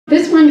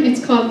This one,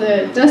 it's called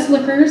the Dust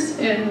Lickers,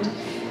 and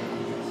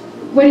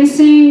what he's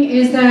saying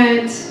is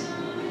that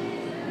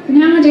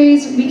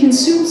nowadays we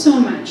consume so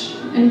much,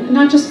 and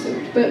not just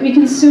food, but we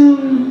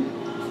consume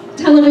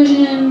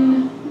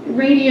television,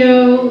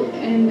 radio,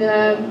 and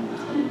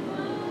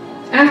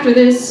after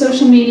this,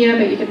 social media,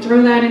 but you could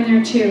throw that in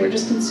there too. We're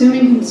just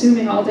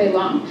consuming all day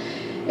long,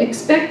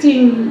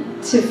 expecting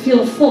to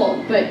feel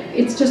full, but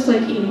it's just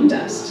like eating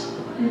dust.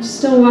 You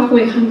still walk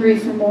away hungry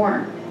for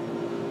more.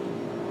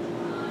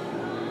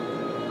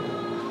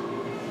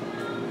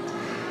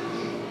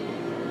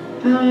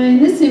 In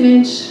this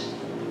image,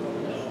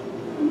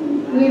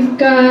 we've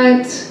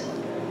got,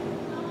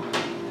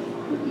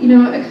 you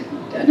know,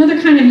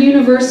 another kind of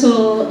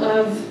universal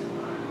of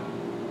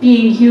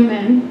being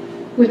human,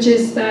 which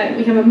is that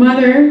we have a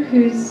mother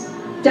who's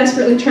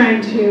desperately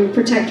trying to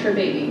protect her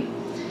baby.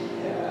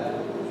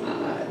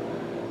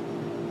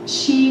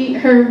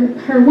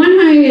 Her one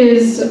eye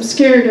is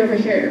obscured over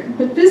here,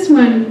 but this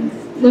one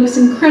looks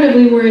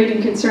incredibly worried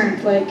and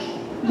concerned, like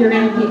you're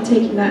going to be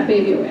taking that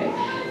baby away.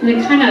 And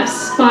it kind of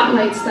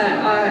spotlights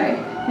that eye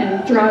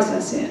and draws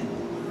us in.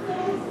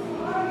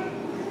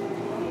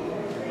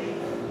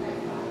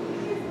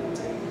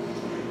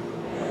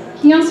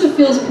 He also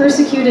feels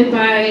persecuted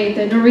by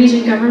the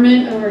Norwegian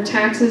government over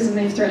taxes, and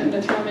they've threatened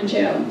to throw him in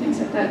jail and things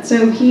like that.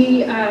 So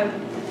he, you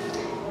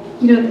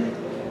know,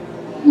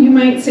 you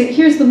might say,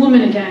 here's the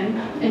woman again,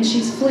 and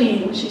she's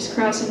fleeing, she's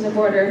crossing the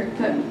border.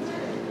 That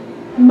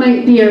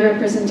might be a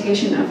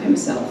representation of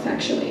himself,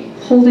 actually.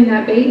 Holding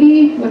that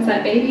baby, what's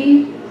that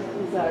baby?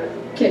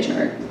 Kid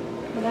chart.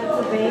 Well,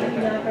 that's a baby,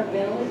 not her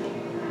belly?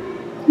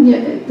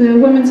 Yeah, the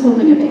woman's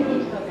holding a baby.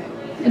 Okay.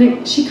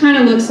 And she kind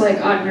of looks like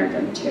Odd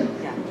Nerdrum, too.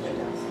 Yeah, it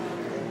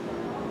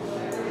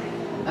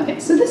does. Okay,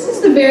 so this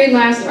is the very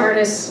last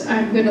artist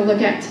I'm going to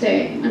look at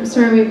today. I'm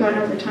sorry we've gone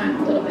over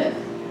time a little bit.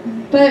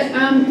 But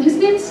his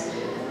name's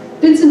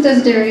Vincent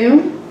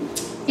Desiderio,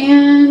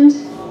 and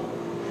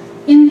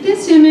in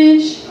this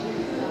image,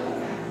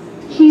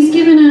 he's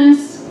given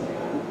us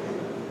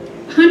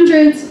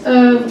hundreds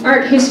of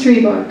art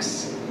history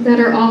books that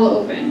are all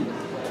open.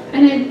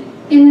 And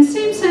in the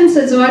same sense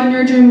that Odd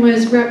Nerdrum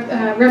was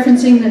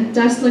referencing the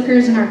dust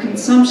lickers and our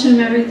consumption of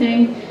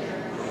everything,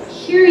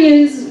 here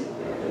he is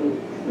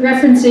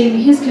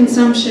referencing his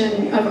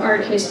consumption of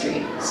art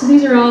history. So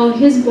these are all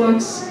his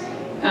books.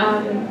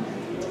 I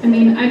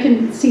mean, I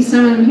can see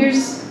some of them.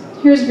 Here's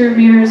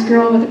Vermeer's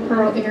Girl with a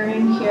Pearl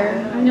Earring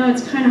here. I know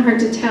it's kind of hard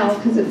to tell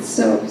because it's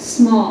so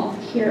small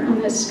here on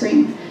this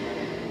screen.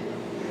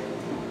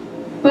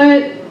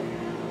 But,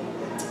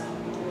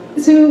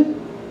 so,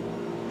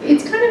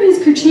 it's kind of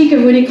his critique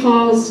of what he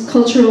calls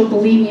cultural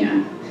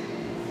bulimia,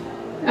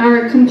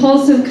 our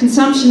compulsive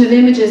consumption of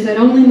images that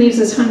only leaves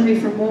us hungry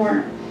for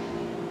more.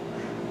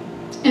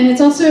 And it's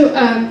also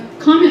a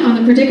comment on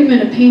the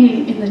predicament of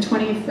painting in the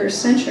 21st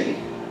century.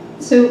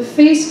 So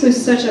faced with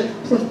such a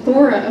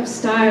plethora of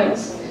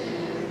styles,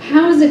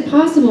 how is it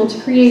possible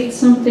to create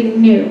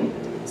something new,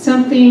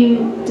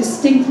 something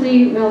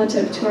distinctly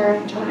relative to our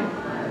own time?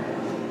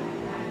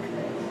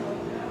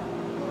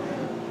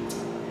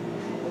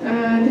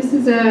 This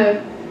is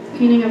a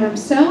painting of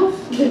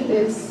himself with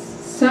his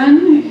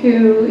son,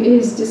 who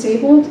is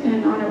disabled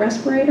and on a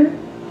respirator.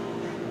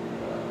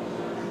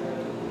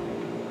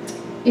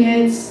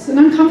 It's an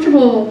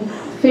uncomfortable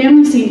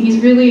family scene.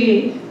 He's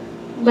really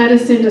led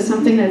us into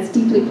something that's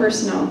deeply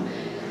personal.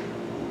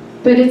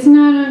 But it's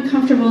not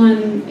uncomfortable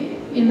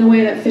in the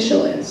way that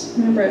Fischl is.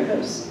 Remember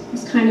those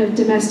kind of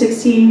domestic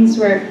scenes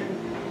where,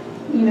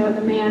 you know,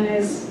 the man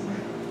is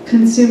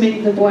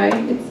consuming the boy.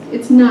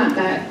 It's not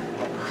that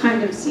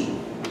kind of scene.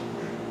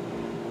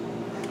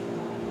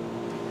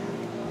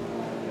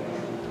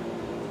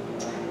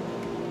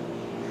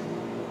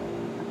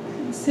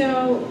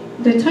 So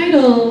the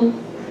title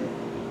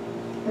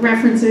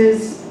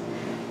references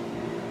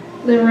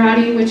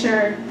literati, which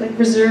are like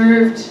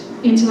reserved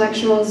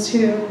intellectuals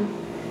who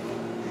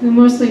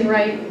mostly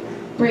write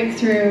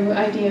breakthrough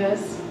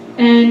ideas.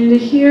 And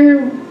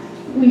here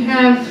we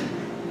have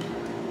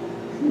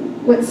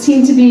what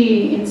seem to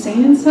be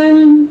insane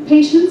asylum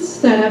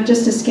patients that have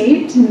just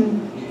escaped, and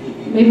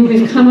maybe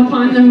we've come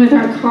upon them with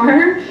our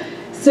car.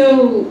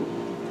 So,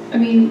 I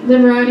mean,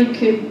 literati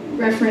could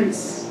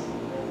reference,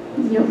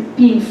 you know,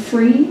 being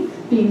free,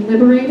 being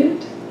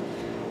liberated,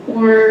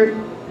 or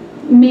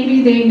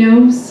maybe they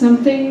know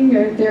something,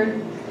 or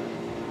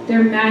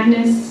their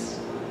madness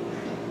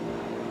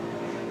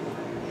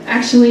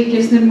actually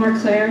gives them more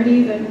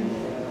clarity than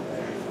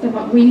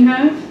what we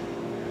have.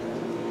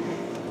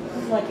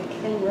 It's like a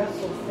Ken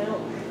Russell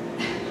film.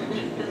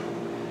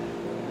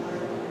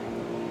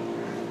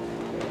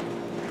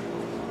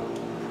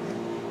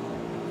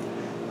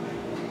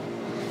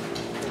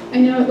 I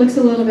know it looks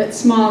a little bit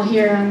small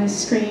here on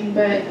this screen,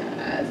 but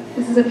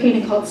this is a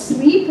painting called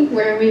Sleep,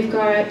 where we've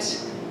got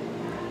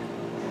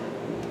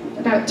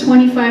about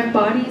 25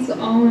 bodies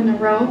all in a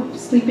row,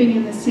 sleeping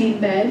in the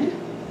same bed.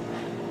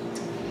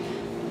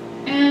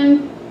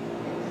 And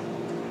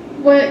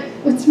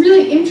what's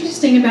really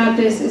interesting about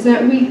this is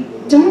that we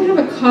don't have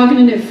a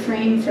cognitive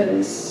frame for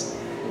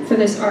for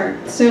this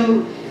art.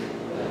 So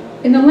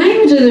in the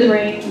language of the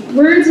brain,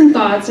 words and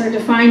thoughts are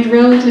defined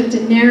relative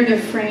to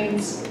narrative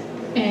frames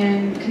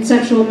and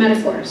conceptual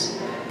metaphors.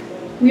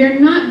 We are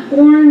not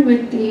born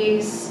with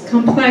these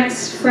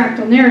complex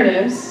fractal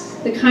narratives,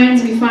 the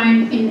kinds we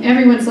find in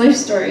everyone's life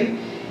story,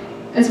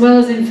 as well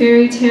as in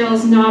fairy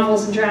tales,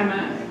 novels, and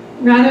drama.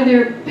 Rather,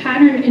 they're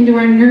patterned into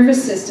our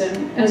nervous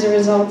system as a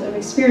result of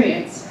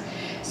experience.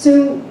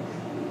 So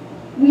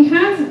we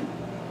have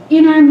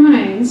in our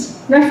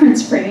minds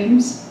reference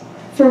frames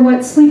for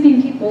what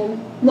sleeping people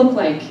look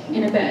like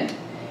in a bed.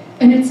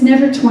 And it's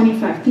never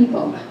 25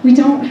 people. We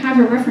don't have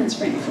a reference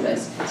frame for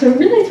this. So it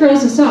really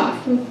throws us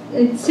off.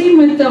 It's same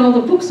with all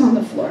the books on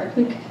the floor.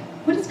 Like,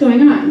 what is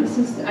going on? This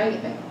is,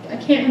 I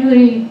can't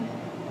really,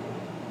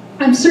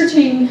 I'm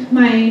searching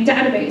my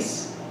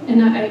database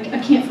and I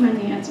can't find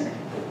the answer.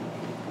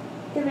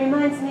 It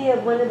reminds me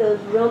of one of those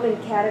Roman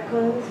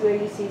catacombs where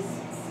you see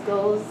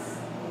skulls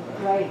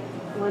right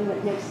one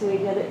next to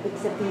each other,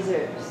 except these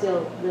are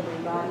still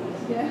living bodies.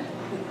 Yeah.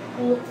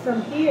 Well,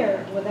 from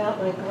here, without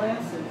my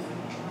glasses,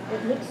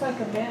 it looks like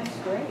a mass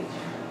grave.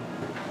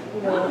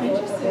 You know,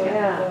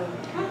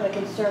 like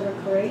in Server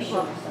Croatia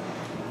or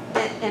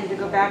something. And to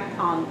go back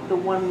on the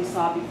one we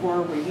saw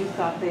before where you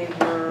thought they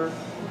were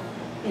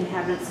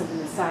inhabitants of an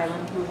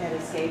asylum who had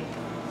escaped,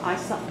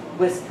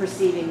 was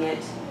perceiving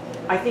it,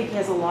 I think he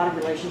has a lot of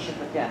relationship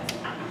with death.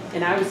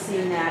 And I was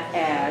seeing that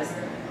as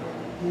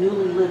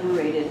newly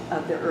liberated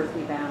of their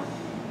earthly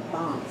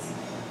bonds.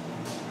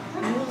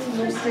 Newly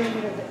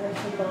liberated of the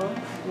earthly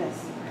bonds?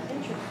 Yes.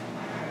 Interesting.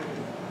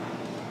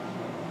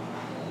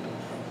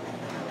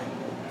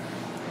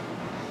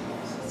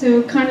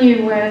 So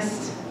Kanye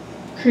West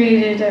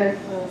created a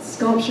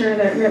sculpture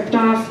that ripped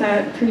off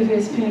that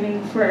previous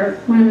painting for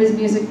one of his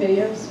music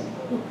videos.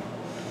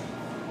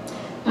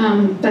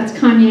 That's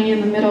Kanye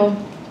in the middle,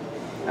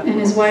 and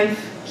his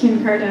wife, Kim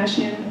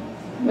Kardashian,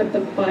 with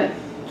the butt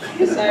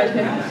beside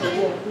him.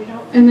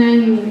 And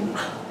then,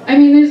 I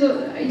mean,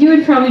 you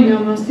would probably know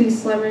most of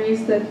these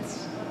celebrities.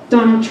 That's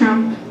Donald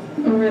Trump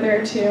over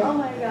there too. Oh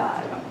my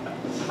God.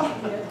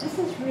 This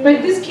is really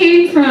But this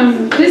came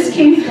from,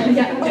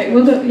 yeah, okay,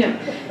 we'll go, yeah.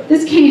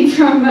 This came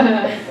from,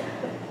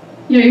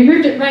 you know, he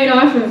ripped it right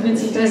off of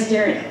Vincent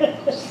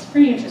Desiderio. It's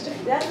pretty interesting.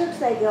 That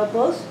looks like El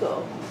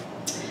Bosco.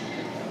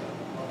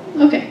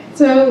 Okay,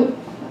 so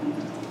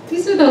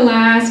these are the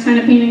last kind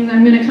of paintings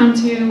I'm going to come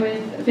to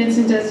with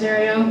Vincent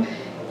Desiderio.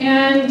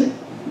 And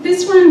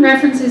this one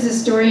references a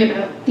story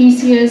about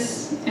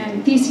Theseus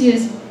and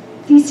Theseus's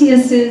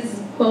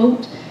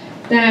boat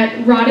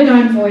that rotted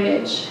on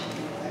voyage.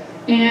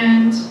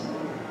 And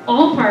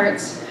all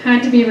parts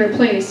had to be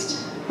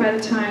replaced by the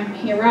time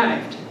he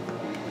arrived.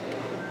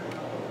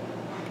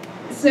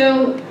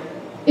 So,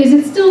 is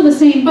it still the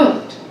same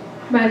boat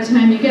by the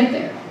time you get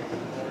there,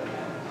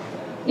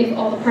 if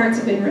all the parts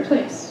have been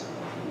replaced?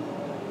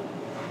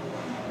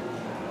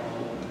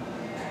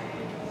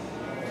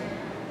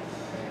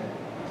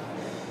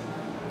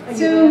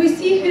 So we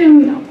see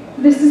him,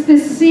 this is the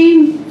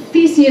same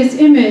Theseus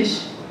image,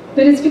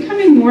 but it's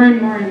becoming more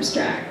and more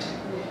abstract.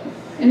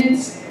 And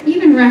it's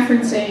even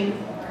referencing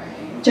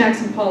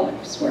Jackson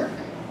Pollock's work.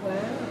 wow.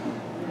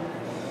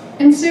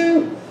 And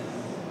so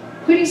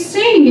what he's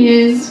saying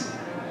is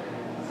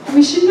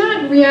we should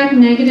not react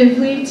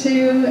negatively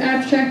to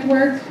abstract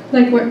work,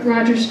 like what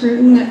Roger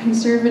Scruton, that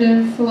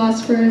conservative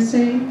philosopher, is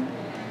saying,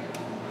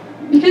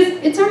 because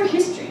it's our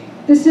history.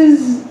 This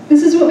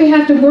is what we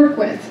have to work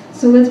with,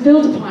 so let's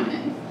build upon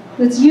it.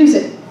 Let's use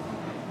it.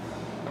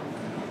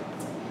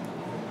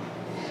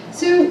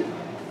 So,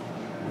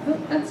 oh,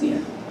 that's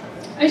you.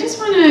 I just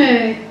want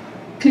to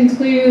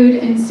conclude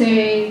and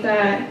say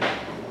that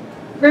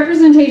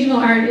representational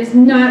art is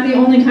not the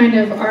only kind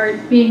of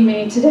art being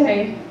made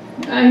today.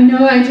 I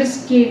know I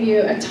just gave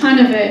you a ton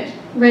of it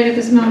right at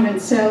this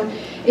moment, so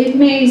it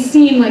may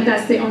seem like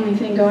that's the only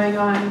thing going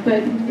on,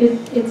 but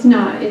it's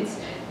not.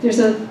 There's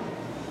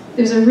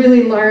a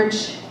really large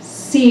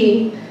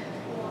sea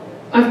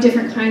of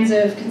different kinds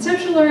of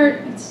conceptual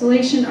art,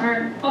 installation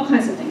art, all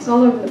kinds of things,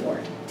 all over the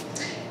board.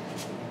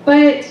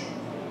 But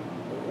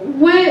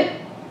what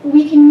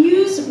we can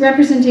use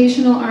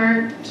representational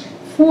art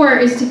for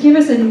is to give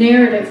us a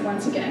narrative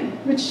once again,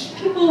 which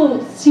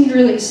people seem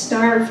really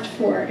starved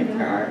for in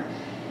their art.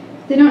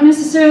 They don't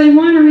necessarily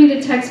want to read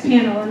a text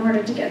panel in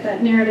order to get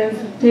that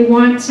narrative. They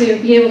want to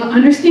be able to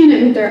understand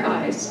it with their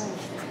eyes.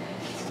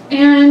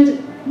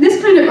 And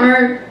this kind of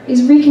art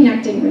is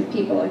reconnecting with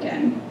people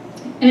again.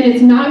 And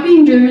it's not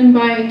being driven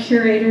by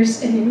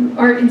curators and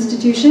art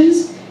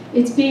institutions.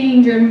 It's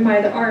being driven by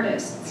the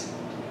artists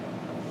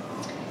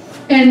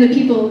and the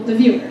people, the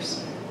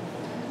viewers.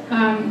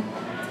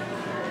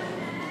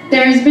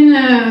 There's been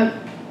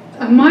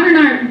a modern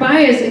art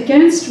bias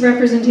against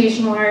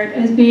representational art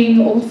as being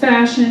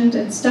old-fashioned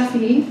and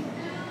stuffy.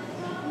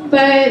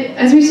 But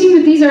as we've seen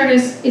with these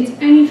artists, it's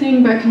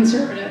anything but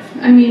conservative.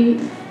 I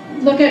mean,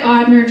 look at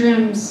Odd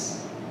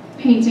Nerdrum's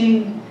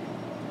painting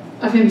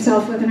of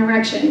himself with an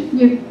erection.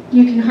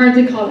 You can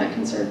hardly call that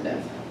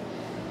conservative.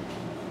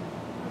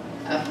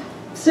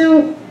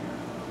 So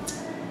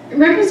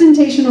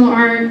representational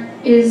art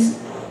is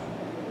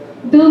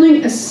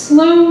building a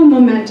slow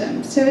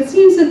momentum. So it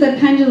seems that the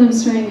pendulum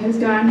swing has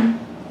gone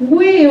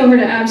way over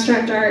to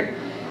abstract art,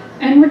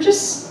 and we're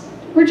just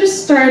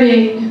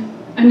starting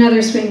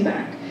another swing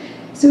back.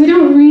 So we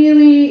don't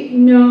really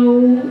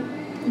know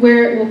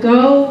where it will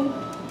go.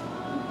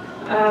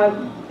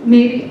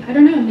 Maybe, I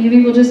don't know,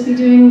 maybe we'll just be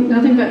doing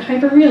nothing but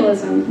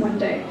hyperrealism one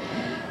day.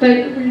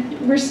 But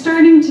we're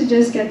starting to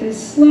just get this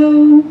slow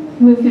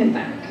movement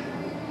back.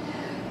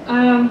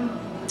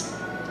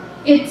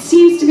 It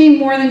seems to be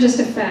more than just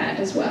a fad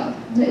as well.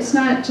 It's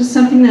not just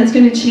something that's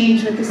going to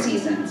change with the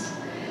seasons.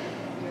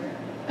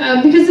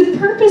 Because the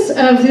purpose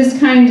of this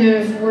kind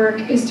of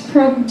work is to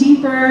probe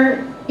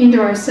deeper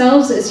into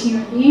ourselves as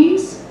human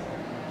beings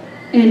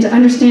and to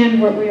understand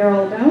what we are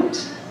all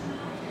about.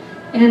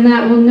 And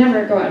that will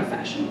never go out of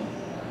fashion.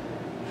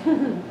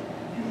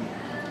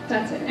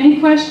 That's it. Any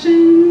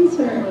questions?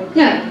 Or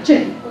yeah,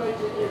 Jim. Well,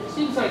 it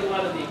seems like a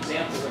lot of the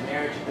examples of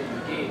narrative that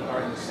you gave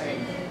are in the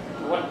same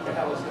what the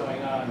hell is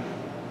going on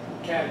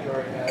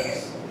category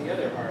as the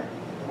other art,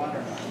 the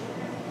modern art.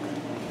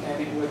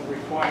 And it would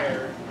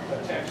require a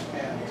text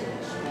pen to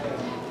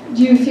explain.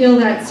 Do you feel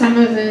that some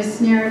of this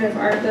narrative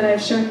art that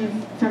I've shown you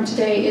from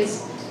today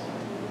is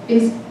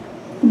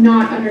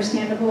not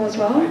understandable as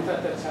well? I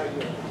thought that's how you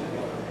were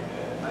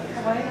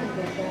I didn't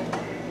get that.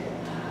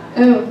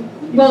 Oh,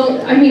 well,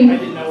 I mean,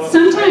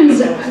 sometimes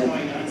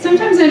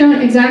I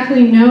don't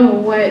exactly know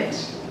what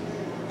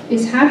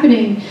is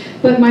happening,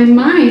 but my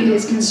mind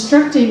is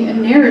constructing a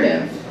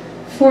narrative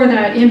for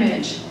that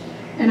image,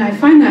 and I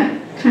find that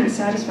kind of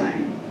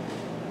satisfying.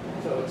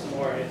 So it's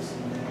more of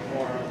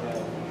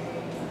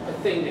a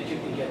thing that you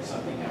can get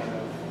something out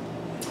of.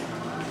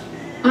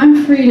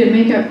 I'm free to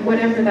make up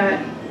whatever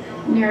that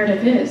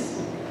narrative is.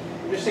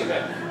 I'm just thinking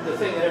that the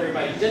thing that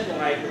everybody didn't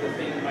like, or the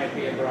thing that might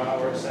be a bra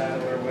or a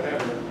saddle or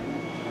whatever.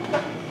 I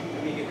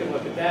mean, you could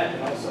look at that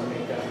and also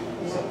make up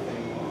something.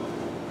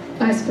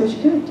 I suppose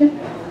you could, yeah.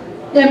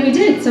 Yeah, we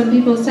did. Some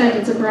people said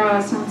it's a bra,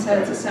 some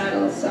said it's a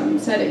saddle, some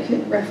said it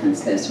could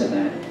reference this or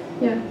that.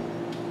 Yeah.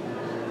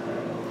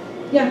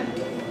 Yeah.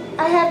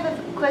 I have a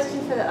question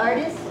for the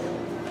artist.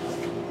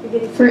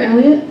 For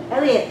Elliot?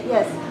 Elliot,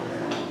 yes.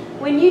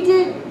 When you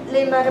did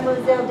Les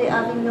Mademoiselles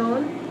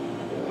d'Avignon,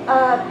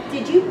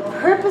 did you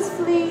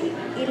purposefully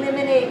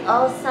eliminate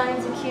all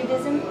signs of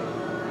cubism?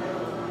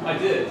 I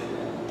did,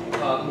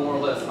 more or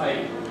less.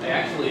 I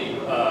actually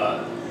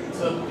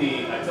took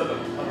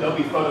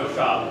Adobe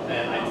Photoshop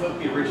and I took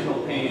the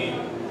original painting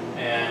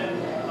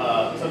and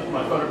took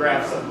my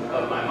photographs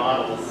of my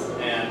models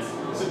and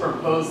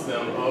superimposed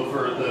them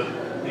over the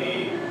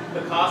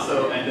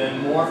Picasso and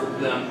then morphed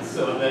them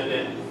so that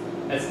it,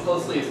 as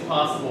closely as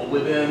possible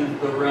within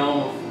the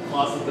realm of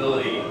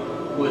possibility,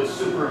 would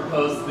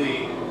superimpose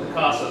the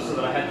Picasso so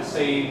that I had the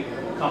same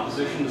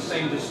composition, the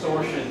same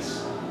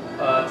distortions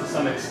to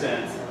some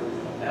extent.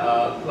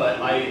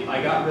 But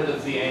I got rid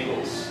of the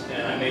angles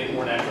and I made it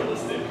more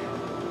naturalistic.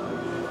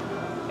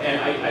 And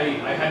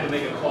I had to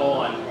make a call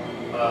on,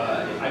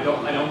 I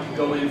don't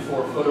go in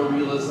for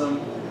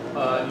photorealism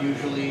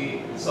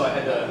usually, so I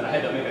had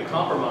to make a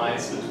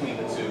compromise between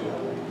the two,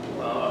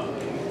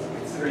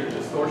 considering the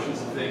distortions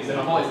of things. And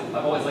I've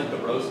always liked the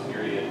rose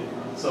period,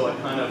 so I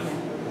kind of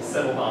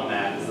settled on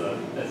that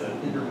as an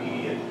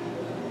intermediate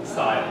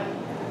style.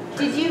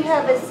 Did you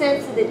have a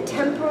sense of the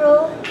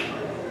temporal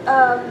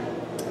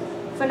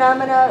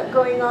phenomena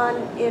going on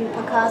in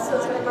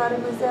Picasso's Les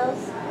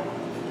Mademoiselles?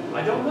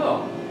 I don't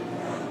know.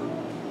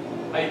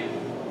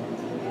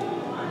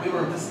 We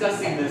were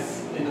discussing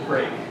this in the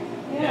break,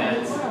 and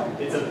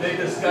it's a big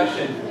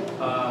discussion,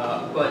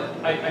 but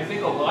I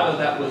think a lot of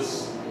that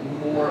was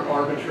more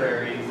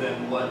arbitrary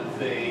than what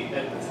they,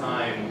 at the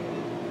time,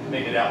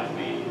 made it out to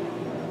be.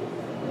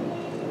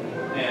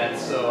 And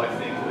so I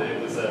think that it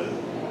was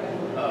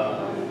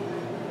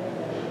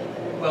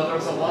well, there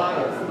was a lot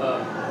of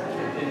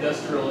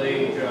industrial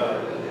age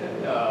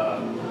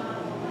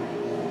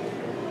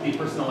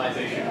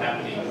depersonalization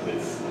happening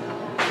with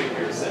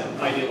figures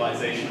and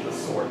idealization of the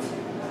sort.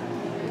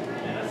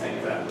 And I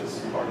think that was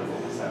part of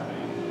what was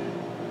happening.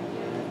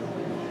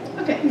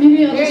 Okay,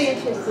 maybe I'll Very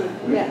just... interesting,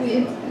 yeah.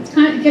 It's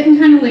getting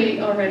kind of late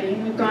already,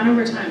 and we've gone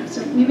over time,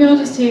 so maybe I'll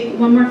just take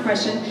one more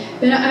question.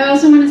 But I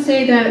also want to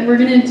say that we're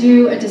going to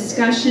do a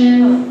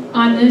discussion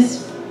on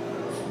this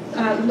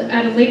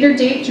at a later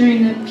date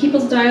during the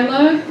People's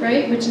Dialogue,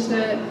 right, which is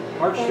the...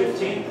 March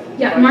 15th?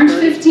 Yeah, March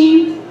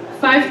 15th,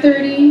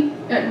 5:30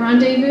 at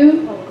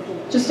Rendezvous,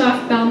 just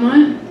off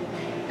Belmont.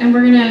 And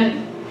we're going to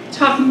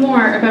talk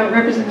more about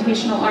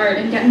representational art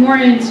and get more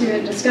into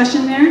a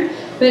discussion there.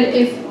 But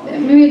if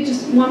maybe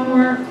just one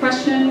more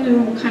question,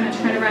 and we'll kind of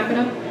try to wrap it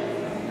up.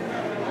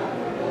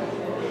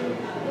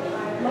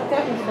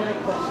 That was my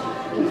question.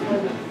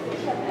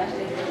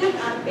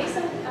 Based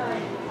on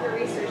your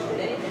research, did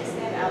anything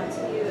stand out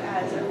to you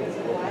as a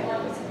reason why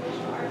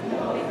representational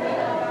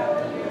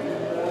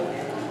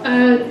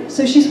art?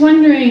 So she's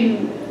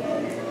wondering,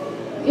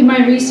 in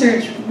my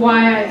research,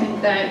 why I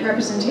think that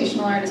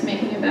representational art is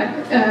making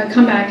a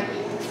comeback.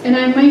 And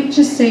I might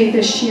just say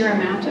the sheer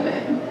amount of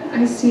it.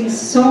 I see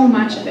so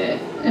much of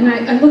it, and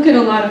I look at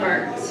a lot of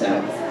art. So.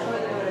 More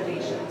the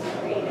motivation to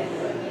create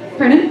it.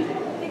 Pardon? I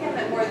think I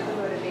meant more the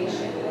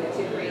motivation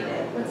to create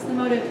it.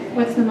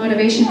 What's the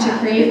motivation to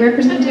create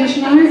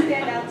representational Did art?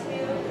 stand out to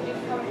you? Did you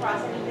come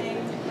across anything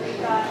where you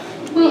thought,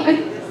 Well, this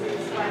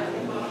is what I'm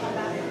thinking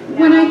about?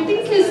 what I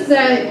think is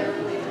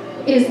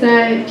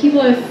that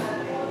people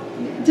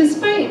have,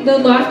 despite the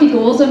lofty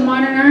goals of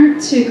modern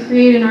art to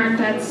create an art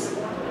that's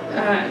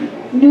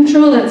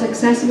neutral, that's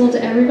accessible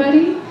to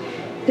everybody,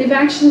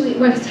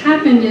 what's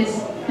happened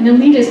is an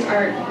elitist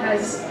art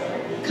has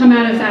come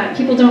out of that.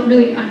 People don't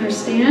really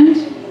understand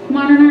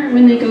modern art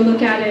when they go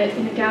look at it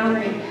in a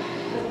gallery.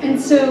 And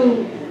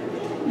so,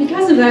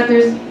 because of that,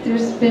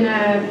 there's been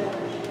a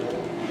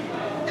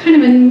kind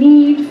of a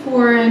need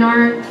for an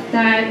art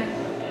that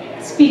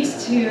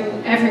speaks to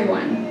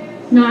everyone,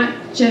 not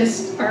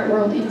just art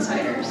world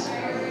insiders.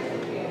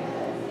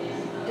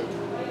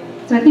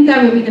 So I think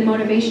that would be the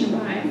motivation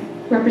behind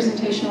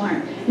representational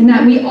art, in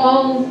that we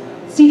all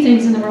see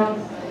things in the world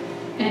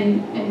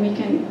and we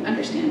can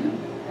understand them.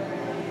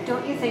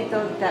 Don't you think,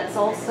 though, that's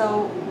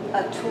also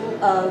a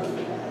tool of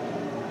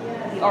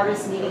the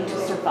artist needing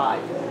to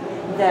survive?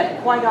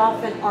 That quite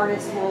often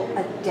artists will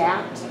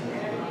adapt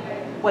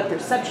what their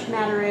subject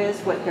matter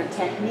is, what their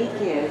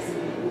technique is,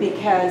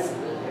 because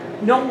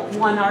no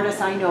one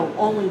artist I know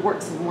only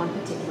works in one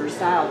particular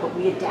style, but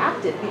we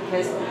adapt it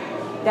because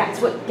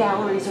that's what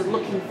galleries are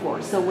looking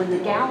for. So when the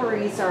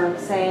galleries are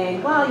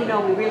saying, well, you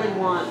know, we really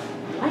want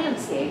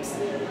landscapes,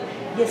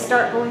 you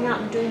start going out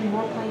and doing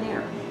more plein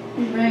air.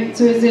 Right,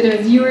 so is it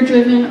a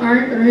viewer-driven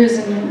art or is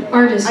it an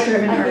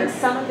artist-driven art? I think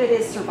some of it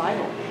is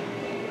survival.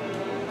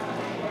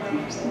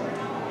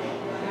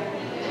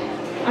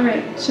 All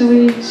right, shall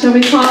we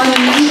call it a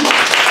night?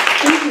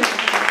 Thank you.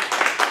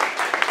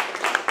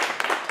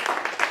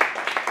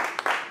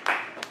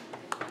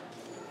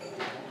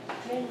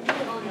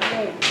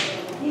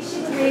 You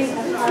should bring a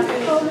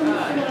copy.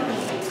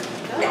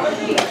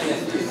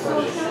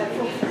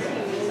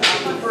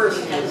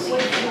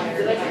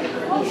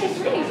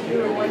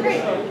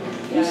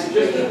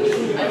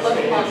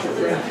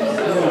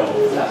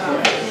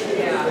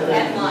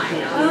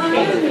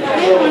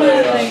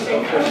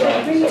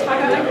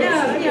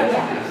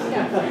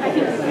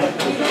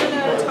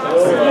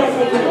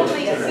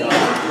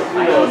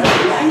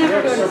 I never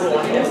go to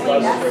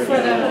sleep for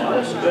the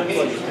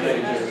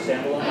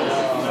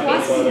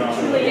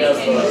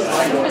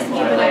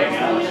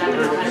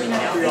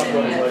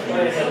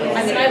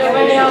I mean, I don't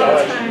know all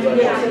the time.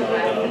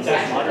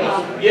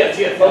 Yes,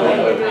 yes.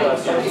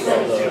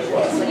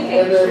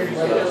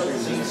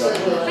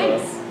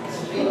 Thanks.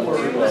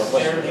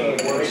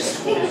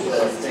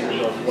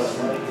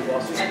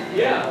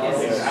 Yeah.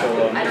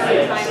 I don't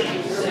have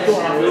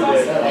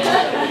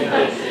time.